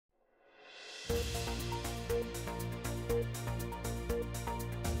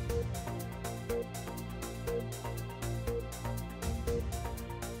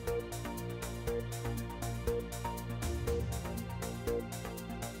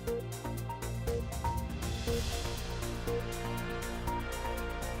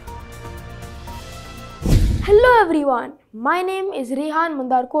Hello everyone, my name is Rehan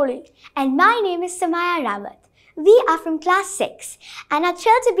Mandar Koli. And my name is Samaya Rawat. We are from class 6 and are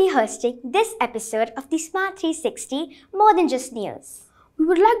thrilled to be hosting this episode of the Smart 360 More Than Just News. We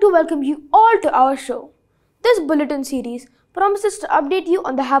would like to welcome you all to our show. This bulletin series promises to update you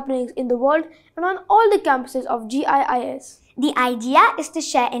on the happenings in the world and on all the campuses of GIIS. The idea is to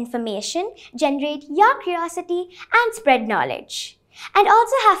share information, generate your curiosity and spread knowledge. And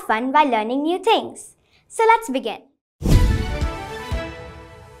also have fun while learning new things. So let's begin.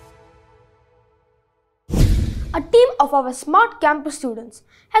 A team of our Smart Campus students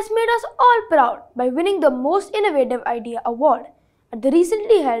has made us all proud by winning the Most Innovative Idea Award at the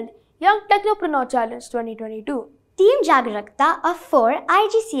recently held Young Technopreneur Challenge 2022. Team Jagrakta of 4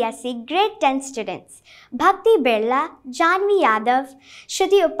 IGCSE Grade 10 students, Bhakti Birla, Janvi Yadav,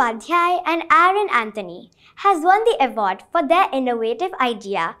 Shruti Upadhyay and Aaron Anthony, has won the award for their innovative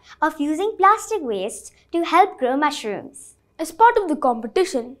idea of using plastic waste to help grow mushrooms. As part of the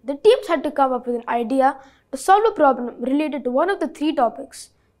competition, the teams had to come up with an idea to solve a problem related to one of the 3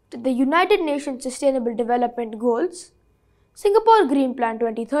 topics: the United Nations Sustainable Development Goals, Singapore Green Plan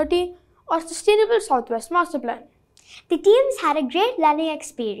 2030, or Sustainable Southwest Master Plan. The teams had a great learning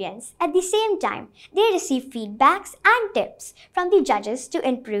experience. At the same time, they received feedbacks and tips from the judges to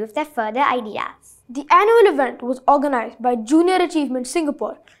improve their further ideas. The annual event was organized by Junior Achievement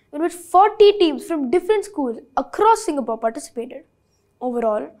Singapore, in which 40 teams from different schools across Singapore participated.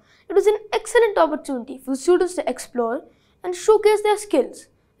 Overall, it was an excellent opportunity for students to explore and showcase their skills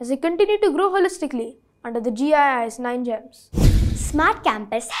as they continue to grow holistically under the GIIS 9 Gems. Smart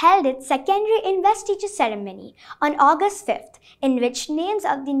Campus held its secondary investiture ceremony on August 5th, in which names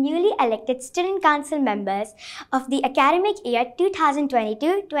of the newly elected student council members of the academic year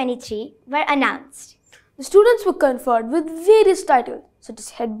 2022-23 were announced. The students were conferred with various titles such as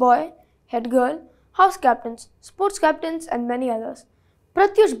head boy, head girl, house captains, sports captains, and many others.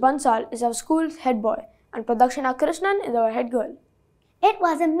 Pratyush Bansal is our school's head boy, and Pradakshina Krishnan is our head girl. It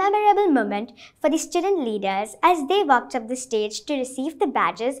was a memorable moment for the student leaders as they walked up the stage to receive the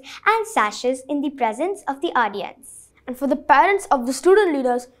badges and sashes in the presence of the audience. And for the parents of the student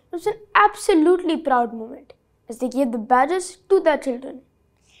leaders, it was an absolutely proud moment as they gave the badges to their children.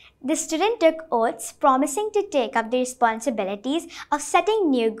 The student took oaths promising to take up the responsibilities of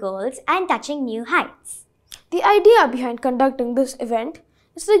setting new goals and touching new heights. The idea behind conducting this event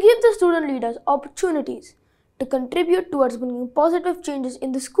is to give the student leaders opportunities to contribute towards bringing positive changes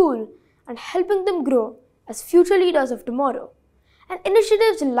in the school and helping them grow as future leaders of tomorrow. And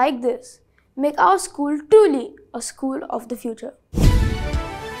initiatives like this make our school truly a school of the future.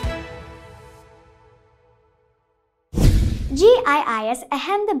 GIIS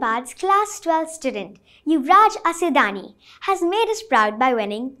Ahmedabad's Class 12 student, Yuvraj Asidani, has made us proud by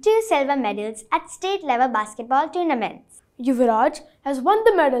winning 2 silver medals at state-level basketball tournaments. Yuvraj has won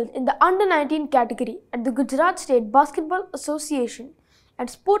the medals in the Under-19 category at the Gujarat State Basketball Association and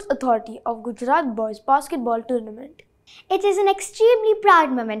Sports Authority of Gujarat Boys Basketball Tournament. It is an extremely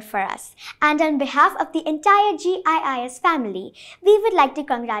proud moment for us, and on behalf of the entire GIIS family, we would like to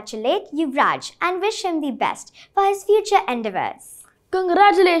congratulate Yuvraj and wish him the best for his future endeavors.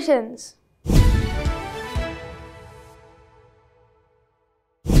 Congratulations!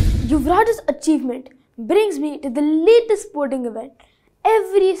 Yuvraj's achievement brings me to the latest sporting event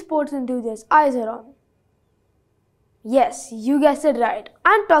every sports enthusiast's eyes are on. Yes, you guessed it right.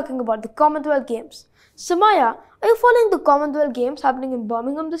 I'm talking about the Commonwealth Games. Samaya, are you following the Commonwealth Games happening in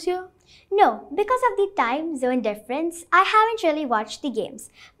Birmingham this year? No, because of the time zone difference, I haven't really watched the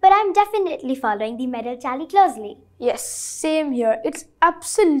games, but I'm definitely following the medal tally closely. Yes, same here. It's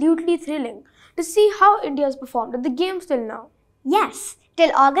absolutely thrilling to see how India has performed at the games till now. Yes,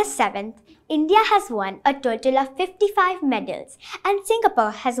 till August 7th, India has won a total of 55 medals and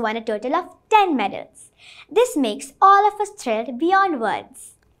Singapore has won a total of 10 medals. This makes all of us thrilled beyond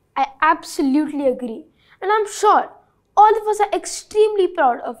words. I absolutely agree, and I'm sure all of us are extremely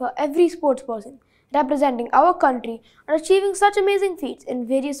proud of every sports person representing our country and achieving such amazing feats in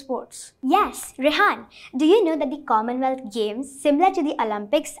various sports. Yes, Rehan, do you know that the Commonwealth Games, similar to the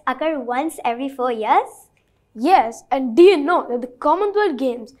Olympics, occur once every 4 years? Yes, and do you know that the Commonwealth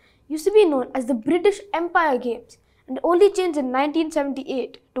Games used to be known as the British Empire Games and only changed in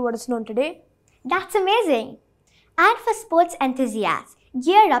 1978 to what is known today? That's amazing! And for sports enthusiasts,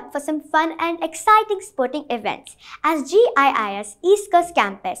 gear up for some fun and exciting sporting events as GIIS East Coast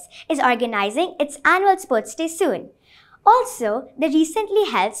Campus is organizing its annual sports day soon. Also, the recently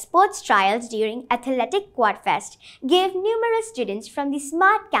held sports trials during Athletic Quadfest gave numerous students from the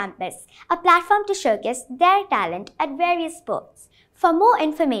Smart Campus a platform to showcase their talent at various sports. For more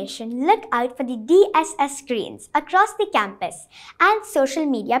information, look out for the DSS screens across the campus and social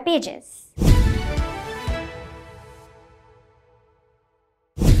media pages.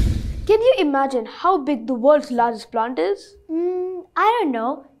 Can you imagine how big the world's largest plant is? I don't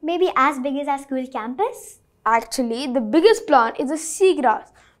know, maybe as big as our school campus? Actually, the biggest plant is a seagrass,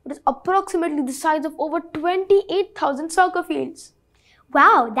 which is approximately the size of over 28,000 soccer fields.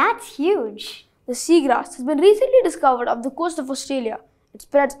 Wow, that's huge. The seagrass has been recently discovered off the coast of Australia. It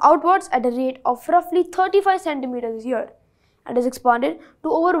spreads outwards at a rate of roughly 35 centimeters a year and is expanded to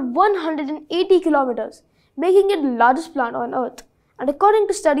over 180 kilometers, making it the largest plant on Earth. And according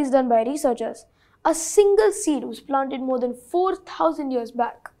to studies done by researchers, a single seed was planted more than 4,000 years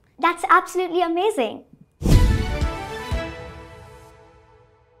back. That's absolutely amazing.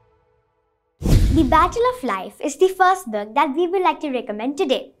 The Battle of Life is the first book that we would like to recommend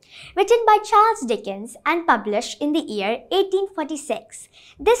today. Written by Charles Dickens and published in the year 1846,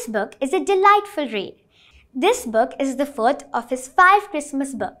 this book is a delightful read. This book is the fourth of his 5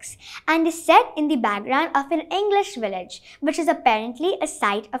 Christmas books and is set in the background of an English village, which is apparently a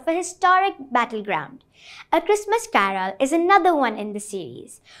site of a historic battleground. A Christmas Carol is another one in the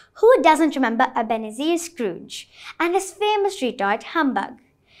series. Who doesn't remember Ebenezer Scrooge and his famous retort, humbug?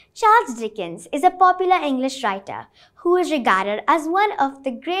 Charles Dickens is a popular English writer who is regarded as one of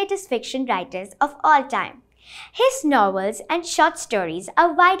the greatest fiction writers of all time. His novels and short stories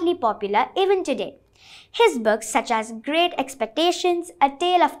are widely popular even today. His books such as Great Expectations, A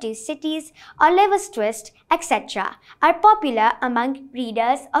Tale of Two Cities, Oliver's Twist, etc. are popular among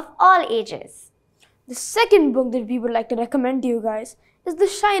readers of all ages. The second book that we would like to recommend to you guys is The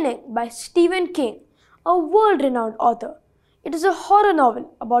Shining by Stephen King, a world-renowned author. It is a horror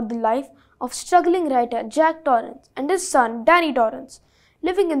novel about the life of struggling writer Jack Torrance and his son Danny Torrance,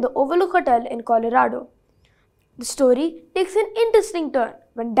 living in the Overlook Hotel in Colorado. The story takes an interesting turn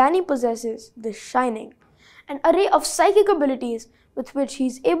when Danny possesses the Shining, an array of psychic abilities with which he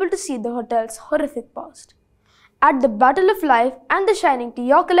is able to see the hotel's horrific past. Add The Battle of Life and The Shining to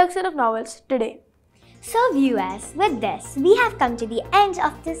your collection of novels today. So viewers, with this, we have come to the end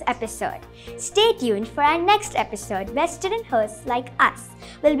of this episode. Stay tuned for our next episode where student hosts like us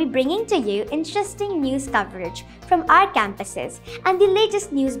will be bringing to you interesting news coverage from our campuses and the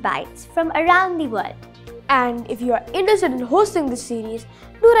latest news bites from around the world. And if you are interested in hosting this series,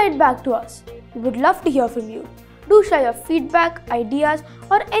 do write back to us. We would love to hear from you. Do share your feedback, ideas,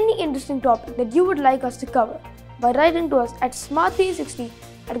 or any interesting topic that you would like us to cover by writing to us at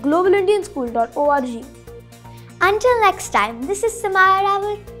smart360@globalindianschool.org. Until next time, this is Samaya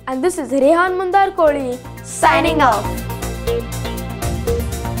Rawat and this is Rehan Mandar Koli signing off.